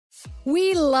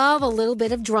We love a little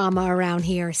bit of drama around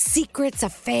here. Secrets,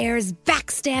 affairs,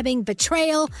 backstabbing,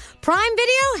 betrayal. Prime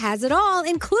Video has it all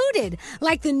included,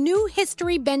 like the new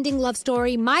history-bending love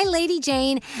story, My Lady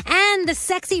Jane, and the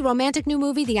sexy romantic new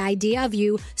movie, The Idea of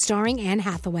You, starring Anne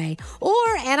Hathaway. Or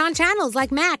add-on channels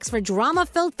like Max for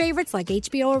drama-filled favorites like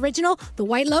HBO original, The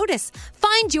White Lotus.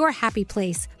 Find your happy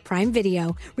place. Prime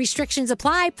Video. Restrictions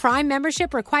apply. Prime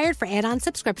membership required for add-on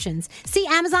subscriptions. See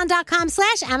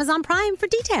Amazon.com/Amazon Prime for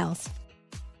details.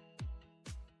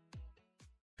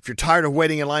 If you're tired of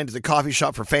waiting in line to the coffee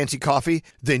shop for fancy coffee,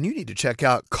 then you need to check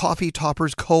out Coffee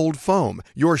Topper's Cold Foam,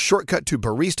 your shortcut to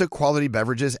barista quality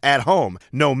beverages at home.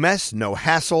 No mess, no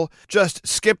hassle. Just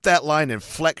skip that line and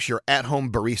flex your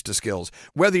at-home barista skills.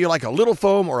 Whether you like a little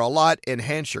foam or a lot,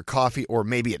 enhance your coffee, or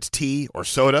maybe it's tea or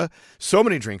soda. So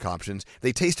many drink options.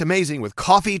 They taste amazing with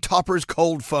Coffee Topper's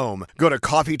Cold Foam. Go to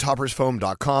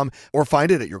coffeetoppersfoam.com or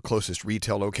find it at your closest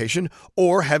retail location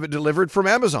or have it delivered from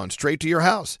Amazon straight to your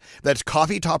house. That's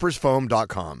coffeetoppersfoam.com.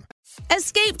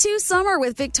 Escape to summer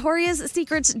with Victoria's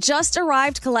Secret's just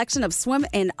arrived collection of swim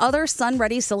and other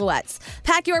sun-ready silhouettes.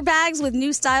 Pack your bags with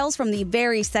new styles from the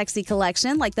Very Sexy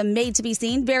collection, like the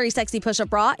made-to-be-seen Very Sexy push-up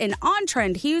bra, and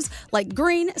on-trend hues like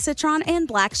green, citron, and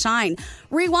black shine.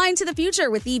 Rewind to the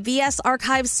future with the VS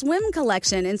Archive Swim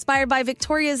collection, inspired by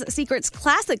Victoria's Secret's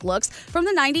classic looks from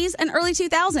the 90s and early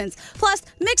 2000s. Plus,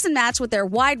 mix and match with their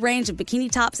wide range of bikini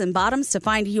tops and bottoms to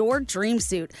find your dream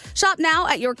suit. Shop now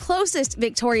at your closest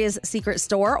Victoria's Secret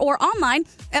store or online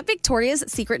at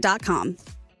victoriassecret.com.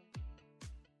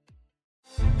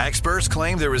 Experts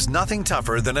claim there is nothing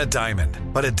tougher than a diamond.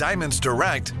 But at Diamonds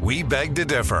Direct, we beg to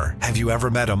differ. Have you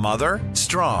ever met a mother?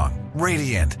 Strong,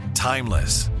 radiant,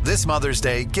 timeless. This Mother's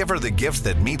Day, give her the gift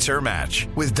that meets her match.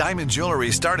 With diamond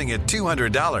jewelry starting at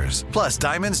 $200. Plus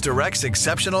Diamonds Direct's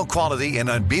exceptional quality and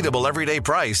unbeatable everyday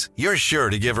price, you're sure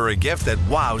to give her a gift that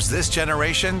wows this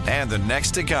generation and the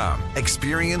next to come.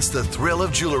 Experience the thrill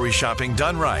of jewelry shopping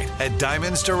done right at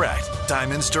Diamonds Direct.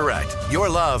 Diamonds Direct. Your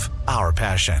love, our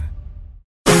passion.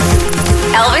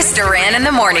 Elvis Duran in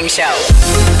the Morning Show.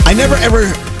 I never ever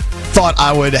thought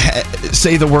I would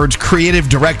say the words creative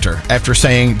director after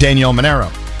saying Danielle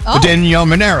Monero. Oh. But Danielle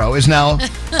Monero is now,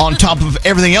 on top of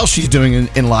everything else she's doing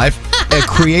in life, a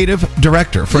creative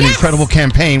director for an incredible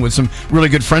campaign with some really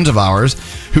good friends of ours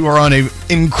who are on an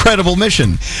incredible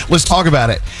mission. Let's talk about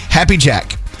it. Happy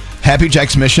Jack. Happy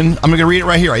Jack's mission. I'm going to read it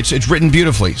right here. It's written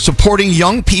beautifully. Supporting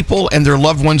young people and their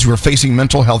loved ones who are facing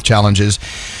mental health challenges.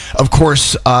 Of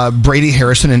course, Brady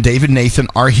Harrison and David Nathan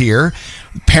are here.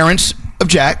 Parents of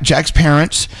Jack's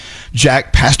parents.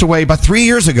 Jack passed away about 3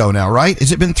 years ago now, right?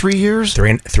 Has it been 3 years? Three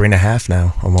and a half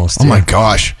now, almost. Oh, my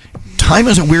gosh. Time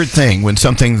is a weird thing when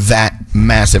something that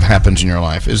massive happens in your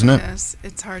life, isn't it? Yes,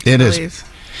 it's hard to believe.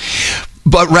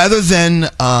 But rather than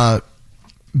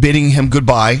bidding him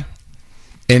goodbye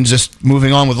and just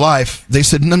moving on with life, they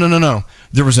said, no.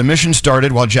 There was a mission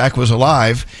started while Jack was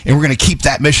alive, and we're going to keep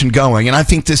that mission going. And I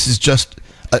think this is just,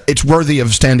 it's worthy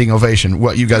of standing ovation,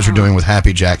 what you guys are doing with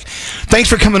Happy Jack. Thanks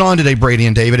for coming on today, Brady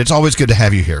and David. It's always good to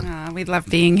have you here. We love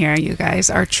being here. You guys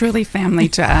are truly family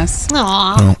to us.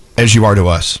 Aww. Well, as you are to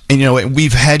us. And, you know,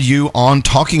 we've had you on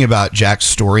talking about Jack's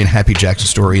story and Happy Jack's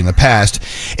story in the past,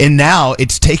 and now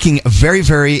it's taking a very,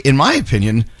 very, in my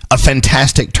opinion, a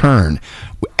fantastic turn,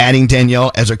 adding Danielle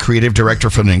as a creative director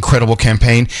for an incredible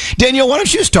campaign. Danielle, why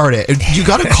don't you start it? You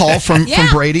got a call from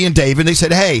Brady and David. They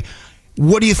said, hey,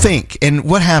 what do you think? And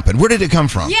what happened? Where did it come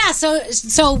from? Yeah, so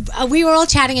we were all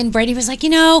chatting, and Brady was like,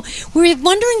 we're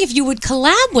wondering if you would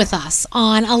collab with us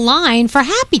on a line for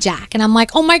Happy Jack. And I'm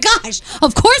like, oh my gosh,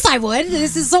 of course I would.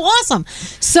 This is so awesome.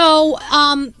 So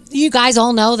you guys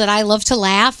all know that I love to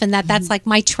laugh, and that's like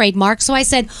my trademark. So I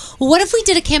said, well, what if we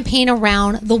did a campaign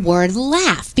around the word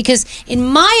laugh? Because in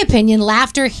my opinion,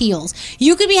 laughter heals.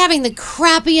 You could be having the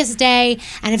crappiest day,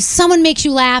 and if someone makes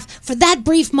you laugh for that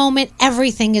brief moment,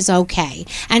 everything is okay.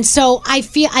 And so I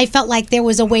felt like there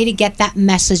was a way to get that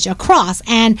message across.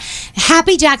 And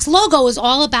Happy Jack's logo is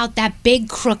all about that big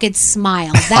crooked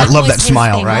smile. I love that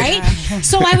smile, thing, right?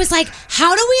 So I was like,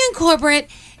 how do we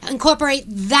incorporate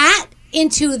that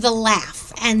into the laugh?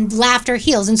 And laughter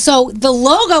heals. And so the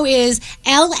logo is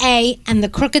LA and the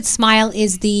crooked smile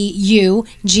is the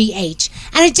UGH.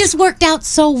 And it just worked out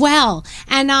so well.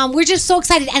 And we're just so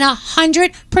excited. And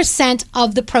 100%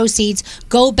 of the proceeds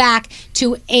go back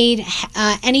to aid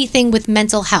anything with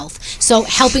mental health. So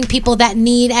helping people that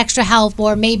need extra help,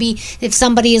 or maybe if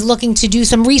somebody is looking to do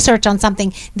some research on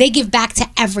something, they give back to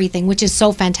everything, which is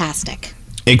so fantastic.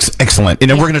 Excellent. And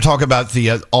then we're going to talk about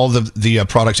the all the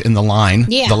products in the line,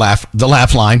 the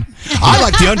laugh line. I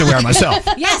like the underwear myself.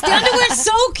 Yes, the underwear is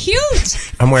so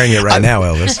cute. I'm wearing it right now,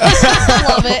 Elvis. I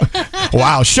love it.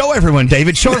 Wow. Show everyone,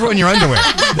 David. Show everyone your underwear.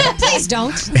 Please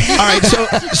don't. All right.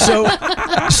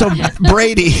 So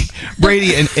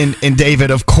Brady and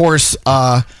David, of course,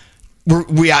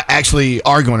 we actually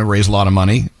are going to raise a lot of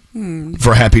money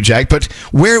for Happy Jack. But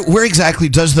where exactly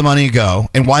does the money go,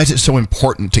 and why is it so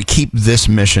important to keep this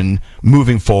mission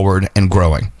moving forward and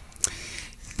growing?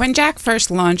 When Jack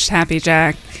first launched Happy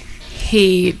Jack,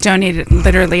 he donated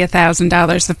literally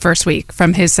 $1,000 the first week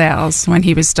from his sales when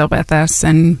he was still with us,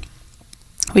 and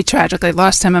we tragically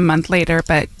lost him a month later.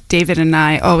 But David and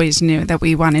I always knew that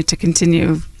we wanted to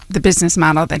continue the business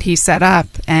model that he set up,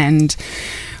 and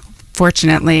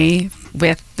fortunately,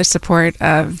 with the support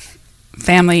of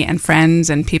family and friends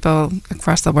and people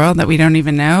across the world that we don't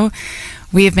even know,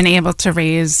 we have been able to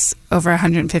raise over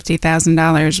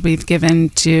 $150,000. We've given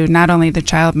to not only the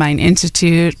Child Mind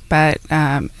Institute, but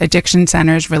addiction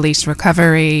centers, Release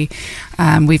Recovery.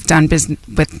 We've done business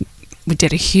with. We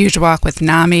did a huge walk with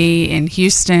NAMI in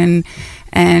Houston,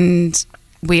 and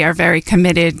we are very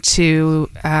committed to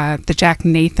the Jack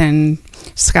Nathan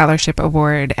Scholarship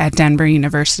Award at Denver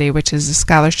University, which is a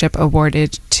scholarship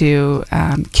awarded to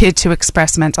kids who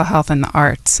express mental health in the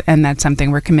arts, and that's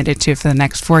something we're committed to for the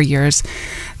next 4 years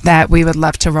that we would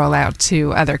love to roll out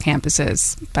to other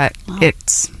campuses. But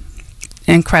it's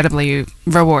incredibly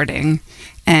rewarding,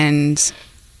 and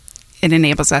it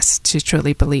enables us to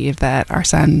truly believe that our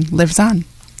son lives on.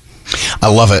 I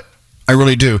love it. I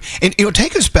really do. And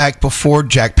take us back before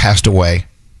Jack passed away,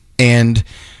 and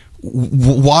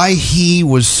why he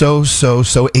was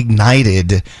so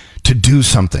ignited to do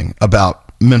something about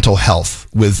mental health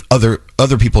with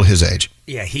other people his age.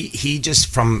 Yeah, he just,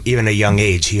 from even a young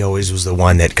age, he always was the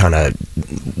one that kind of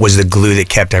was the glue that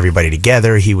kept everybody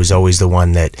together. He was always the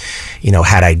one that,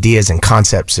 had ideas and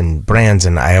concepts and brands.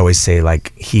 And I always say,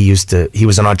 like, he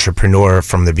was an entrepreneur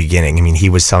from the beginning. I mean, he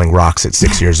was selling rocks at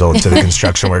 6 years old to the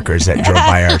construction workers that drove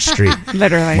by our street.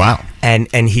 Literally. Wow.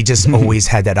 And he just always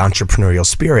had that entrepreneurial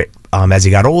spirit. As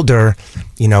he got older,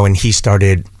 and he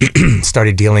started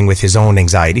dealing with his own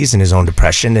anxieties and his own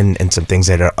depression and some things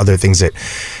that are other things that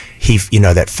he,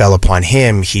 that fell upon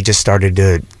him, he just started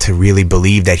to really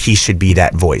believe that he should be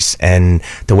that voice. And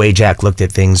the way Jack looked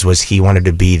at things was he wanted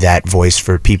to be that voice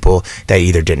for people that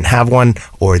either didn't have one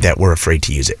or that were afraid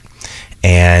to use it.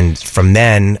 And from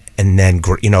then,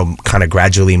 kind of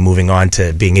gradually moving on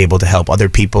to being able to help other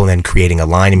people and then creating a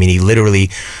line. I mean, he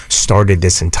literally started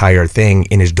this entire thing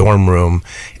in his dorm room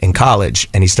in college,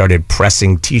 and he started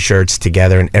pressing T-shirts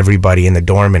together, and everybody in the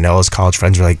dorm and all his college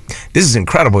friends were like, this is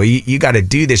incredible. You got to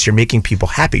do this. You're making people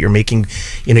happy. You're making,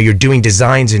 you're doing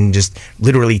designs and just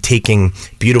literally taking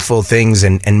beautiful things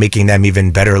and making them even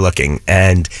better looking.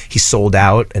 And he sold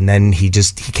out, and then he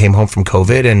came home from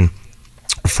COVID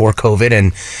before COVID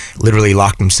and literally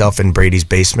locked himself in Brady's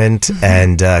basement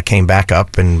and came back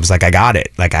up and was like, I got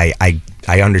it. Like, I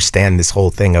understand this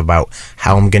whole thing about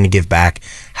how I'm going to give back,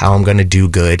 how I'm going to do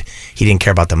good. He didn't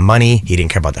care about the money. He didn't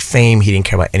care about the fame. He didn't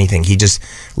care about anything. He just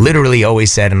literally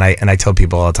always said, and I tell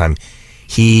people all the time,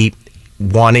 he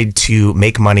wanted to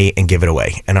make money and give it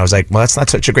away. And I was like, well, that's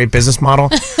not such a great business model,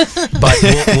 but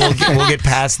we'll get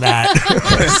past that.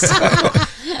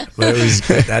 But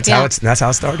that's how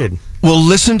it started. Well,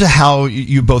 listen to how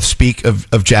you both speak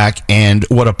of Jack and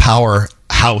what a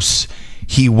powerhouse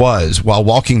he was while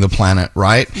walking the planet,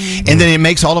 right? Mm-hmm. And then it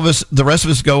makes the rest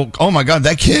of us go, oh my God,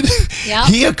 that kid, yep.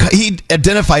 he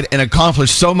identified and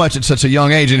accomplished so much at such a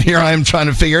young age, and here I am trying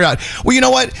to figure it out. Well, you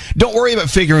know what? Don't worry about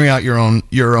figuring out your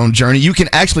own journey. You can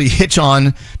actually hitch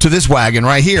on to this wagon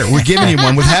right here. We're giving you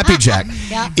one with Happy Jack.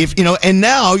 Yeah. And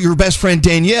now your best friend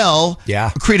Danielle,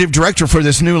 creative director for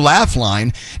this new laugh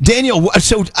line. Danielle,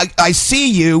 so I see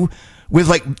you with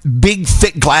like big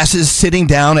thick glasses sitting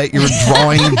down at your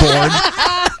drawing board.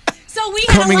 So we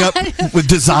coming up with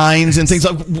designs and things.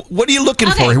 Like, what are you looking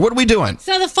for here? What are we doing?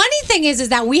 So the funny thing is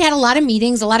that we had a lot of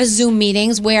meetings, a lot of Zoom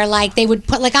meetings where like they would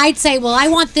put, like I'd say, well, I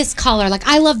want this color. Like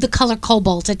I love the color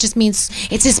cobalt. It just means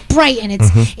it's just bright and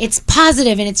it's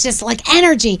positive and it's just like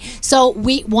energy. So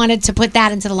we wanted to put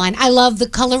that into the line. I love the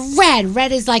color red.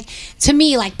 Red is like, to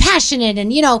me, like passionate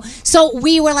and, so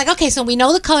we were like, okay, so we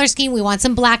know the color scheme. We want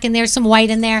some black in there, some white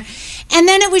in there. And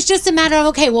then it was just a matter of,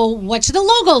 okay, well, what should the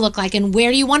logo look like and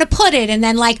where do you want to put it? And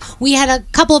then like we had a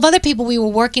couple of other people we were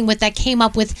working with that came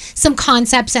up with some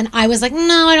concepts and I was like,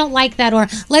 no, I don't like that, or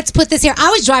let's put this here.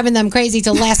 I was driving them crazy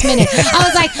till last minute. I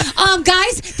was like,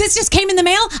 guys, this just came in the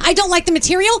mail. I don't like the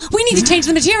material. We need to change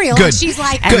the material. Good. And she's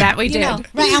like, and that we did.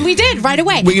 Right, and we did right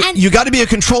away. Well, you got to be a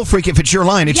control freak if it's your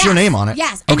line. It's your name on it.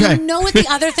 Yes. And you know what the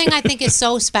other thing I think is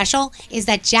so special is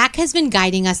that Jack has been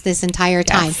guiding us this entire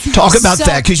time. Talk about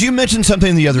that, because you mentioned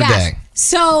something the other day.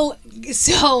 So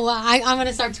So I'm going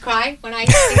to start to cry when I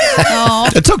think about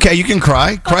it. It's okay. You can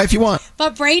cry. Cry if you want.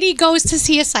 But Brady goes to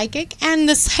see a psychic, and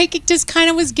the psychic just kind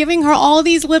of was giving her all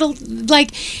these little,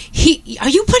 like, are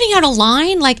you putting out a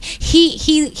line? Like,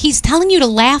 he's telling you to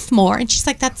laugh more. And she's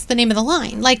like, that's the name of the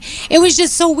line. Like, it was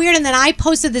just so weird. And then I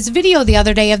posted this video the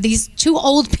other day of these two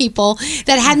old people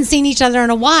that hadn't seen each other in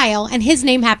a while, and his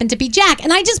name happened to be Jack.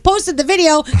 And I just posted the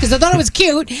video because I thought it was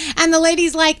cute. And the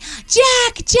lady's like,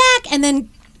 Jack. And then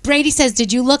Brady says,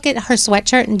 did you look at her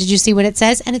sweatshirt and did you see what it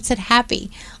says? And it said happy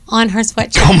on her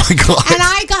sweatshirt. Oh my God. And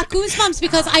I got goosebumps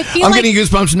because I feel I'm like getting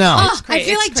goosebumps now. I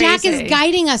feel like Jack is crazy.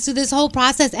 guiding us through this whole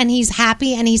process, and he's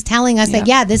happy, and he's telling us that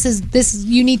this is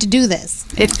you need to do this.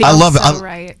 It feels I love it. so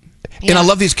right. And I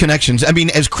love these connections. I mean,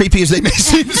 as creepy as they may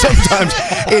seem sometimes,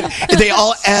 they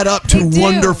all add up to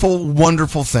wonderful,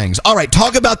 wonderful things. All right,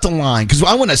 talk about the line, because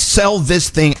I want to sell this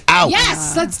thing out.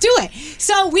 Yes, let's do it.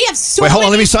 So we have so Wait, hold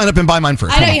on. many- Let me sign up and buy mine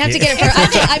first. I know Hold you on. have to get it for.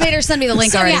 I made her send me the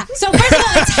link already. So first of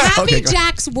all, it's Okay, go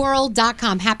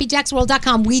happyjacksworld.com.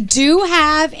 Happyjacksworld.com. We do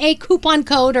have a coupon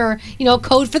code or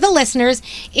code for the listeners.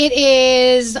 It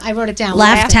is, I wrote it down.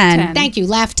 Laugh 10. Thank you.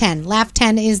 Laugh 10. Laugh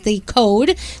 10 is the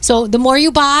code. So the more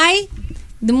you buy,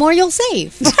 the more you'll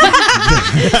save.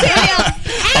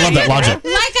 I love that logic. Like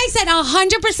I said,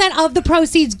 100% of the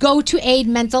proceeds go to aid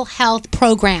mental health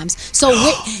programs. So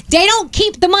they don't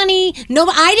keep the money. No,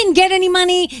 I didn't get any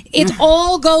money. It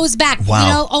all goes back.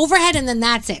 Wow. Overhead, and then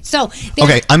that's it. So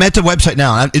Okay, I'm at the website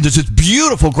now. There's this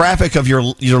beautiful graphic of your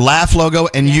Laugh logo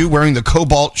and you wearing the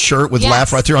Cobalt shirt with Yes.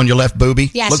 Laugh right there on your left boobie.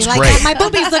 Yes, Looks you like great. that? My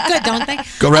boobies look good, don't they?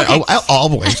 Go right. Okay.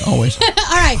 Always.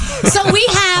 All right. So we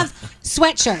have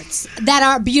sweatshirts that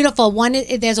are beautiful.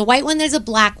 There's a white one, there's a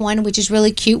black one, which is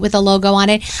really cute with a logo on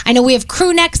it. I know we have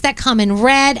crew necks that come in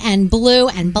red and blue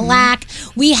and black.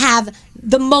 We have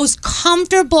the most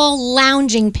comfortable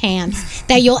lounging pants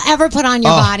that you'll ever put on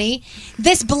your body.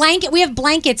 This blanket, we have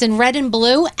blankets in red and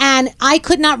blue, and I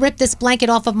could not rip this blanket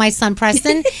off of my son,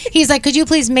 Preston. He's like, could you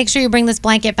please make sure you bring this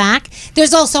blanket back?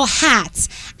 There's also hats,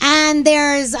 and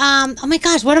there's, oh my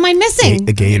gosh, what am I missing?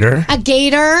 A gator. A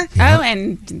gator. Oh,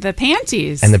 and the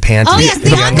panties. And the panties. Oh, yes,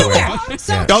 the underwear.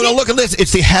 So No, look at this.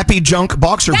 It's the Happy Junk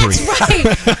boxer brief. that's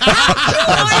right.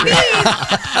 How cute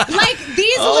are these? Like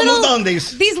these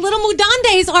Mudandes. these little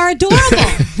mudandes are adorable.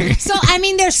 So I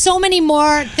mean, there's so many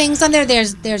more things on there.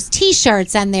 There's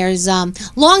t-shirts and there's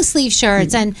long sleeve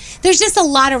shirts and there's just a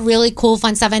lot of really cool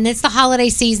fun stuff. And it's the holiday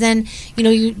season.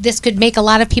 This could make a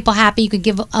lot of people happy. You could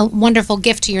give a wonderful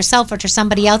gift to yourself or to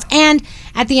somebody else. And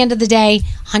at the end of the day,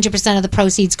 100% of the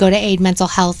proceeds go to aid mental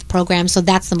health programs. So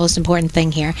that's the most important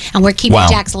thing here. And we're keeping Wow.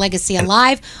 Jack's legacy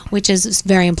alive, which is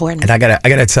very important. And I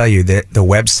gotta tell you that the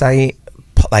website,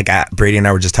 like Brady and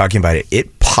I were just talking about it,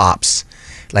 it pops.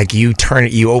 Like you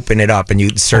open it up and you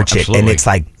search it, and absolutely. it's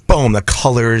like boom, the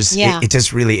colors. Yeah. It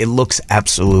just really, it looks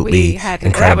absolutely That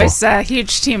incredible. was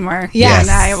huge teamwork. Yes.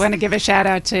 And I want to give a shout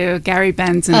out to Gary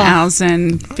Benz and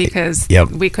Alison because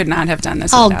we could not have done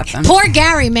this without them. Poor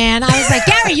Gary, man. I was like,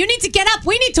 Gary, you need to get up.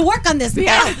 We need to work on this.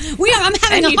 Yeah. I'm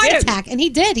having And a he heart did. attack. And he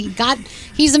did.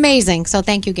 He's amazing. So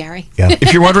thank you, Gary. Yeah.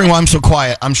 If you're wondering why I'm so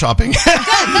quiet, I'm shopping.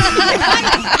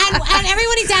 and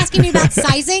everybody's asking me about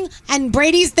sizing. And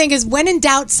Brady's thing is, when in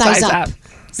doubt, size up.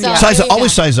 So Size there up. you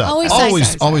Always go. size up.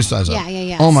 Always Size up.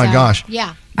 Yeah. Oh my So, gosh.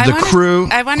 Yeah. The crew.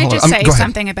 I want to Hold just on. say Go ahead.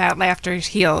 something about Laughter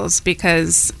Heals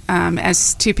because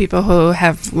as two people who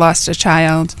have lost a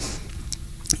child,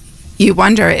 you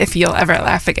wonder if you'll ever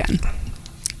laugh again.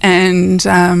 And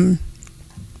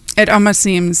it almost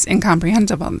seems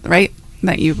incomprehensible, right?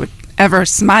 That you would ever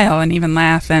smile and even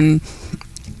laugh. And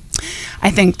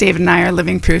I think David and I are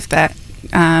living proof that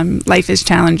life is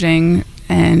challenging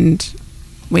and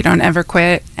we don't ever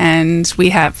quit, and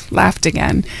we have laughed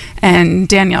again. And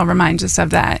Danielle reminds us of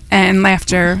that. And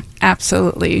laughter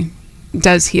absolutely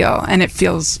does heal, and it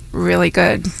feels really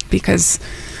good because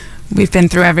we've been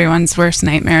through everyone's worst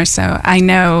nightmare. So I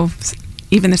know,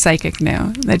 even the psychic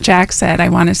knew that Jack said, I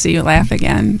want to see you laugh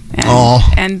again.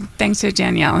 And thanks to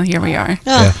Danielle, here we are.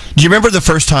 Yeah. Do you remember the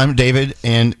first time, David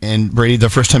and Brady, the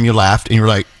first time you laughed and you were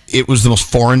like, it was the most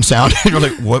foreign sound? And you're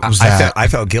like, what was that? I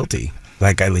felt guilty.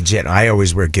 Like I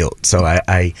always wear guilt. So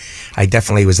I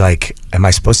definitely was like, am I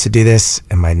supposed to do this?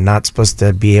 Am I not supposed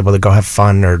to be able to go have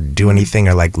fun or do anything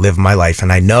or like live my life?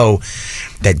 And I know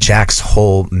that Jack's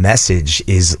whole message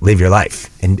is live your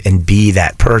life and be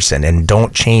that person and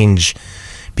don't change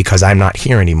because I'm not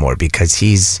here anymore, because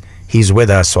he's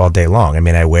with us all day long. I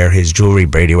mean, I wear his jewelry.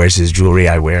 Brady wears his jewelry.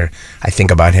 I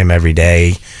think about him every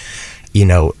day,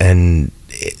 and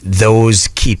those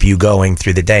keep you going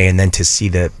through the day. And then to see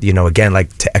again,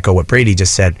 like to echo what Brady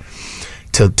just said,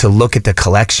 to look at the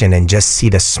collection and just see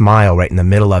the smile right in the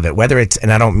middle of it, whether it's,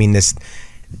 and I don't mean this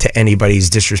to anybody's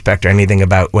disrespect or anything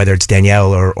about whether it's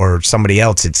Danielle or somebody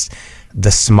else, it's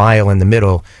the smile in the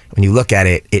middle. When you look at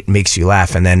it, it makes you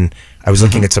laugh. And then I was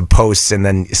looking at some posts, and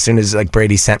then as soon as like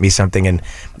Brady sent me something, and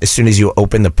as soon as you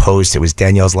open the post, it was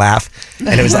Danielle's laugh,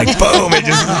 and it was like boom, it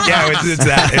just it's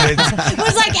that. It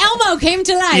was like Elmo came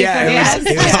to life.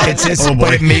 Yeah, it's just,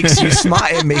 but it makes you smile.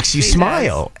 It makes you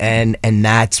smile, and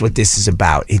that's what this is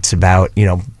about. It's about, you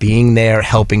know, being there,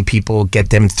 helping people, get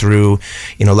them through.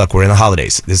 You know, look, we're in the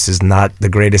holidays. This is not the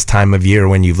greatest time of year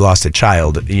when you've lost a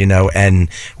child, you know, and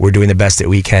we're doing the best that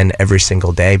we can every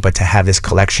single day. But to have this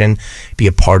collection be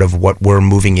a part of what we're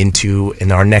moving into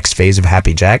in our next phase of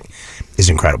Happy Jack is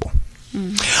incredible.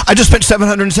 I just spent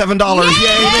 $707. Yay!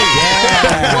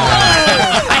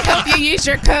 I hope you use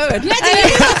your code.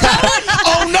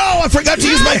 Oh no, I forgot to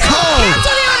use my code.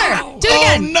 Do it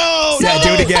again. Oh no! Yeah, do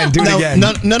it again. Do it again.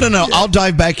 No. I'll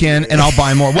dive back in and I'll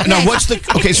buy more. Now, what's the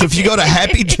okay? So if you go to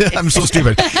I'm so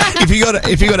stupid. If you go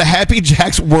to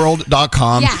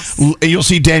happyjacksworld.com, yes, you'll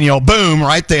see Danielle. Boom,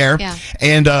 right there. Yeah.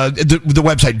 And the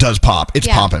website does pop. It's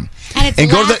popping. And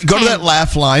it's go to that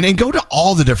laugh line and go to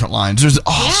all the different lines. There's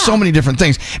so many different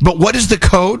things. But what is the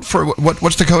code for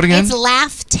what's the code again? It's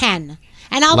Laugh 10.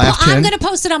 And Laugh 10? I'm going to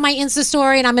post it on my Insta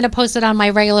story, and I'm going to post it on my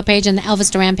regular page and the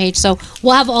Elvis Duran page. So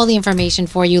we'll have all the information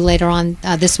for you later on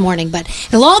this morning. But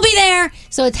it'll all be there.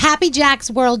 So it's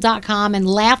happyjacksworld.com, and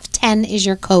Laugh 10 is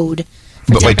your code.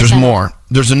 But wait, there's more.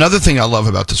 There's another thing I love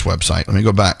about this website. Let me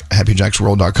go back,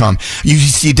 happyjacksworld.com. You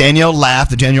see Danielle Laugh,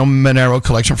 the Danielle Monero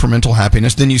Collection for Mental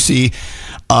Happiness. Then you see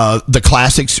the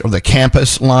classics or the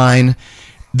campus line,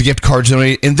 the gift cards,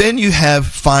 and then you have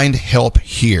Find Help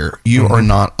Here. You are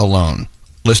not alone.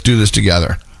 Let's do this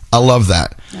together. I love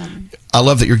that. Yeah. I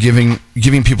love that you're giving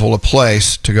people a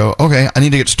place to go, okay, I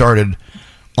need to get started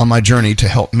on my journey to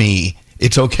help me.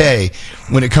 It's okay.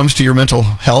 When it comes to your mental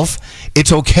health,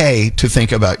 it's okay to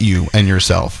think about you and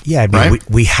yourself. Yeah, I mean, right?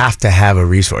 we have to have a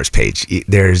resource page.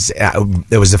 There was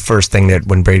the first thing that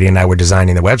when Brady and I were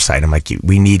designing the website, I'm like,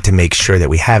 we need to make sure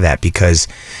that we have that, because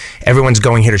everyone's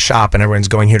going here to shop and everyone's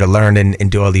going here to learn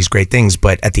and do all these great things.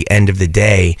 But at the end of the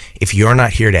day, if you're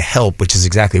not here to help, which is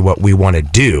exactly what we want to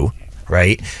do,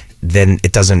 right, then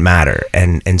it doesn't matter.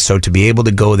 And so to be able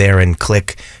to go there and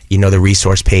click, you know, the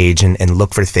resource page and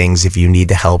look for things if you need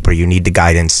the help or you need the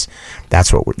guidance,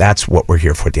 that's what we're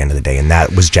here for at the end of the day. And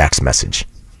that was Jack's message.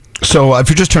 So if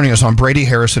you're just turning us on, Brady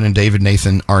Harrison and David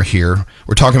Nathan are here.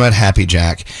 We're talking about Happy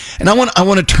Jack. And I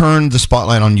want to turn the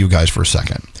spotlight on you guys for a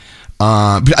second.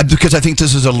 Because I think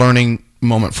this is a learning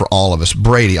moment for all of us.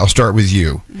 Brady, I'll start with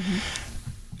you.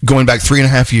 Mm-hmm. Going back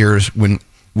 3.5 years when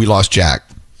we lost Jack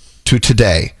to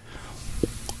today,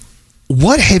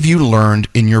 what have you learned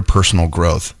in your personal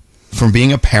growth from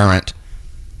being a parent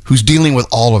who's dealing with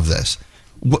all of this?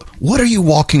 What are you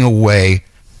walking away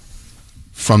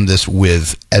from this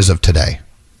with as of today?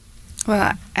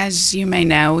 Well, as you may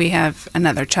know, we have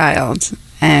another child,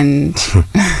 and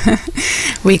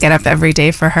we get up every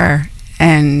day for her,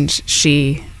 and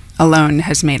she alone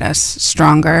has made us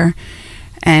stronger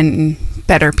and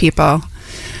better people.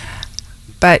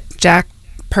 But Jack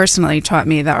personally taught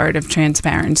me the art of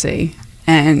transparency,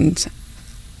 and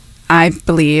I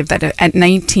believe that at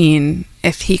 19,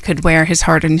 if he could wear his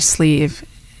heart on his sleeve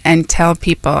and tell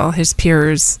people, his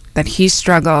peers, that he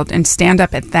struggled and stand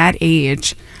up at that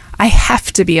age, I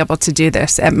have to be able to do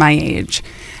this at my age.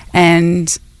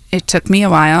 And it took me a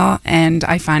while, and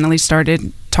I finally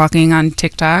started talking on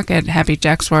TikTok at Happy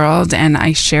Jack's World, and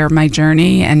I share my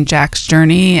journey and Jack's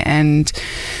journey, and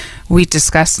we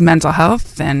discuss mental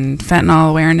health and fentanyl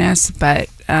awareness, but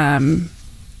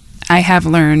I have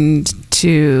learned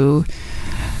to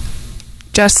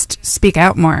just speak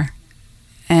out more.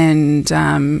 And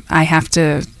I have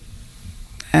to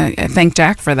thank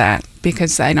Jack for that,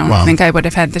 because I don't think I would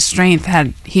have had the strength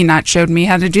had he not showed me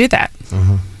how to do that.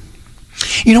 Mm-hmm.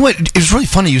 You know what? It was really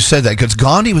funny you said that, because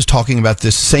Gandhi was talking about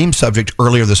this same subject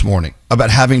earlier this morning,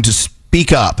 about having to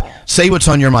speak up, say what's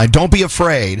on your mind. Don't be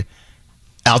afraid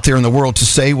out there in the world to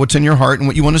say what's in your heart and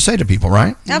what you want to say to people,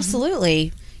 right?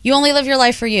 Absolutely. You only live your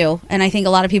life for you. And I think a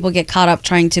lot of people get caught up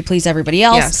trying to please everybody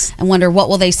else and wonder, what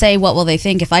will they say? What will they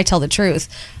think if I tell the truth?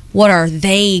 What are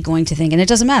they going to think? And it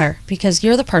doesn't matter, because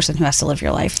you're the person who has to live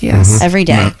your life every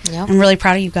day. Mm-hmm. Yep. I'm really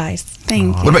proud of you guys.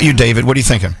 Thank you. What about you, David? What are you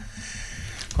thinking?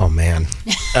 Oh, man.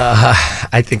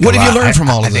 I think. What have you learned from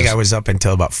all of this? I think I was up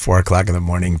until about 4 o'clock in the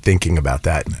morning thinking about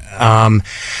that.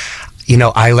 You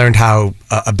know, I learned how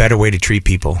a better way to treat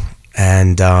people.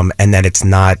 And that it's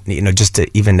not, you know, just to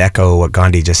even echo what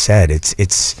Gandhi just said,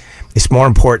 it's it's more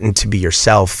important to be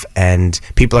yourself, and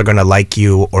people are going to like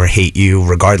you or hate you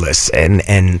regardless.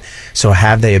 And so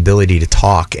have the ability to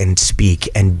talk and speak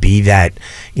and be that,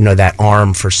 that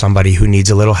arm for somebody who needs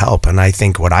a little help. And I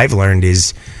think what I've learned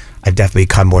is I've definitely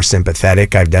become more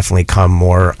sympathetic. I've definitely become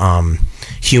more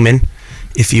human,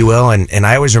 if you will. And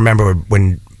I always remember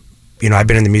when, I've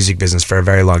been in the music business for a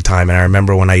very long time. And I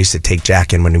remember when I used to take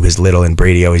Jack in when he was little, and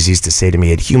Brady always used to say to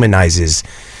me, it humanizes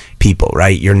people,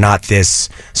 right? You're not this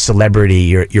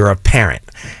celebrity, you're a parent.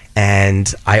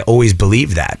 And I always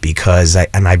believe that, because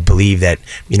I believe that,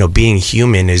 being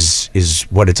human is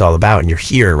what it's all about, and you're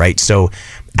here, right? So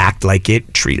act like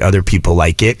it, treat other people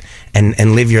like it,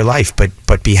 and live your life,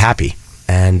 but be happy.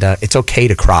 And it's okay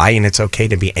to cry, and it's okay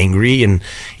to be angry, and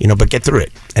but get through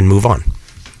it and move on.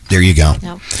 There you go.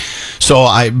 No. So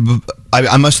I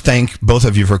must thank both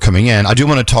of you for coming in. I do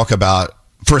want to talk about,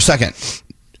 for a second,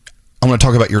 I want to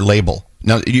talk about your label.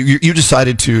 Now, you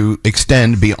decided to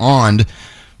extend beyond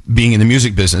being in the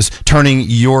music business, turning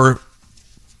your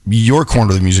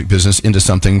corner of the music business into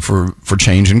something for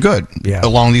change and good. Yeah.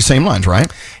 Along these same lines,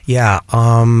 right? Yeah.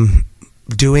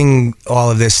 Doing all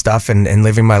of this stuff and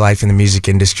living my life in the music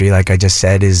industry, like I just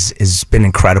said, is been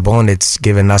incredible, and it's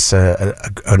given us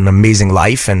an amazing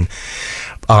life. And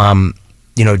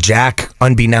Jack,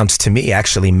 unbeknownst to me,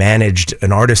 actually managed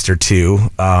an artist or two,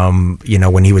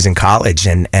 when he was in college,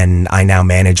 and I now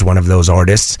manage one of those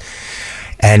artists.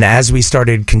 And as we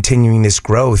started continuing this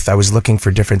growth, I was looking for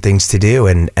different things to do,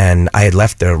 and I had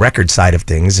left the record side of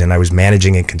things, and I was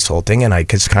managing and consulting, and I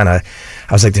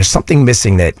was like, there's something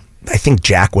missing that I think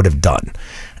Jack would have done.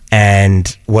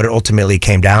 And what it ultimately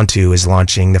came down to is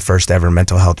launching the first ever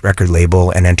mental health record label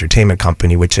and entertainment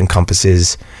company, which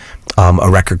encompasses a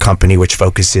record company which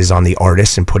focuses on the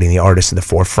artists and putting the artists in the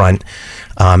forefront,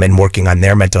 and working on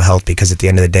their mental health, because at the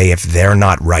end of the day, if they're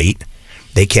not right,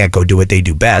 they can't go do what they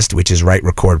do best, which is write,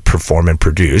 record, perform, and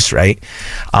produce, right?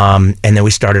 And then we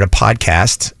started a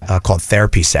podcast called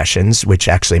Therapy Sessions, which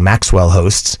actually Maxwell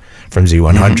hosts from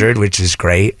Z100, which is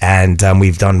great. And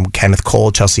we've done Kenneth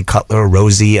Cole, Chelsea Cutler,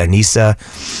 Rosie, Anissa.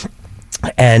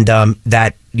 And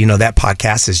that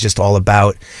podcast is just all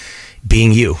about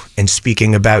being you and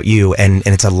speaking about you. And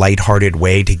it's a lighthearted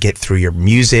way to get through your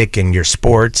music and your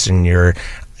sports and your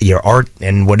art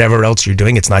and whatever else you're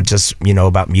doing. It's not just,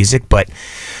 about music, but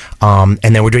and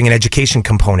then we're doing an education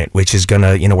component, which is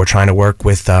gonna, we're trying to work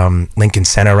with Lincoln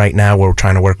Center right now. We're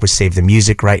trying to work with Save the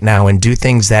Music right now, and do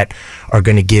things that are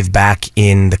going to give back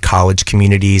in the college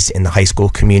communities, in the high school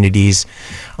communities,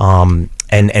 and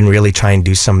really try and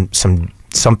do something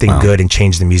good and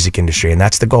change the music industry, and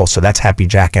that's the goal. So that's Happy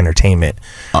Jack Entertainment.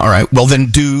 All right. Well, then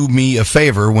do me a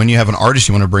favor. When you have an artist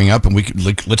you want to bring up, and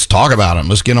let's talk about him.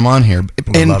 Let's get him on here.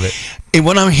 I love it. And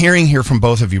what I'm hearing here from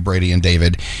both of you, Brady and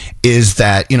David, is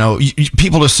that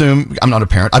people assume I'm not a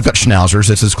parent. I've got schnauzers.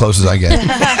 That's as close as I get.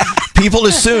 People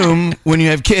assume when you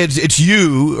have kids, it's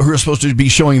you who are supposed to be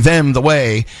showing them the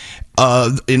way.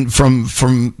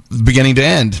 From beginning to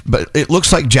end, but it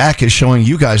looks like Jack is showing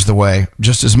you guys the way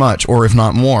just as much, or if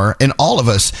not more, and all of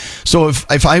us. So if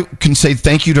I can say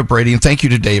thank you to Brady and thank you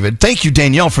to David, thank you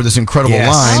Danielle for this incredible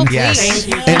line. Yes,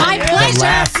 My pleasure. The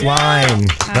laugh line.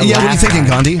 What are you thinking,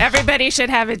 Gandhi? Everybody should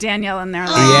have a Danielle in their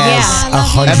life. Yes, Yeah,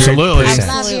 100%. Absolutely.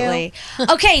 Absolutely.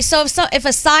 Okay, so if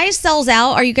a size sells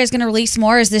out, are you guys going to release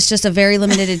more? Or is this just a very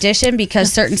limited edition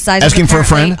because certain sizes Asking for a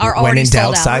friend? are When already in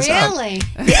doubt, sold out? size up. Really?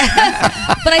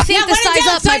 But I think the when in size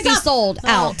doubt, up might size be up. sold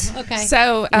out. Okay.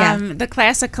 So Yeah. the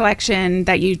classic collection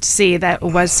that you see that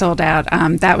was sold out,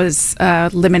 that was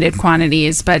limited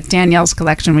quantities, but Danielle's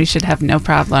collection we should have no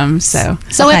problem. So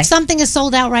Okay. if something is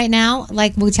sold out right now,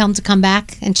 like we tell them to come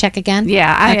back and check again?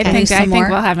 yeah, I Okay. think Some more?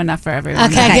 we'll have enough for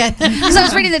everyone. Okay, good. Because I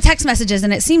was reading the text messages,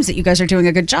 and it seems that you guys are doing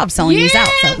a good job selling these out.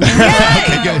 So.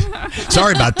 Okay, good.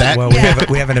 Sorry about that. Well,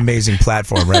 we have an amazing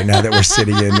platform right now that we're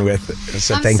sitting in with.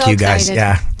 So I'm thank so you guys. excited.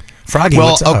 Yeah, Froggy,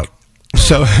 what's up?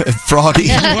 So Froggy,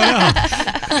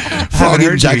 Froggy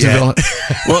heard you Jacksonville.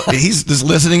 Well, he's just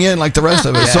listening in like the rest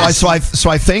of us. Yes. So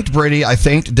I thanked Brady, I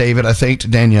thanked David, I thanked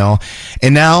Danielle,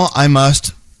 and now I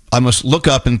must look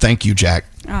up and thank you, Jack.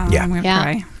 Oh, Yeah. I'm gonna Yeah.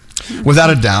 cry. Without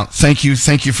a doubt. Thank you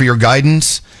for your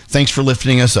guidance. Thanks for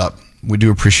lifting us up. We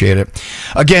do appreciate it.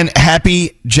 Again,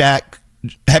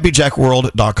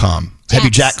 happyjacksworld.com. Happy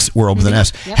Jack's World with an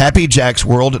S. Yep.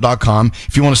 Happyjacksworld.com.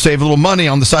 If you want to save a little money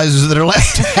on the sizes that are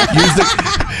left,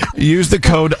 use the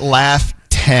code LAUGH10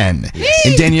 10.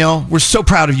 And Danielle, we're so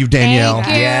proud of you, Danielle.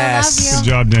 Thank you. Yes. Love you. Good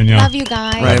job, Danielle. Love you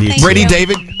guys. Right. Thank Brady, you.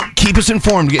 David, keep us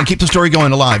informed and keep the story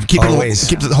going alive. Keep Always.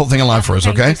 keep the whole thing alive for us,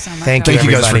 Thank okay? you so much. Thank Thank you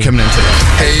guys for everybody. coming in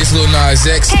today. Hey, it's Lil Nas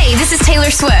X. Hey, this is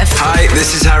Taylor Swift. Hi,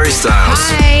 this is Harry Styles.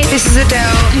 Hi, this is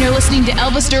Adele. And you're listening to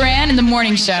Elvis Duran in the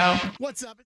Morning Show. What's up?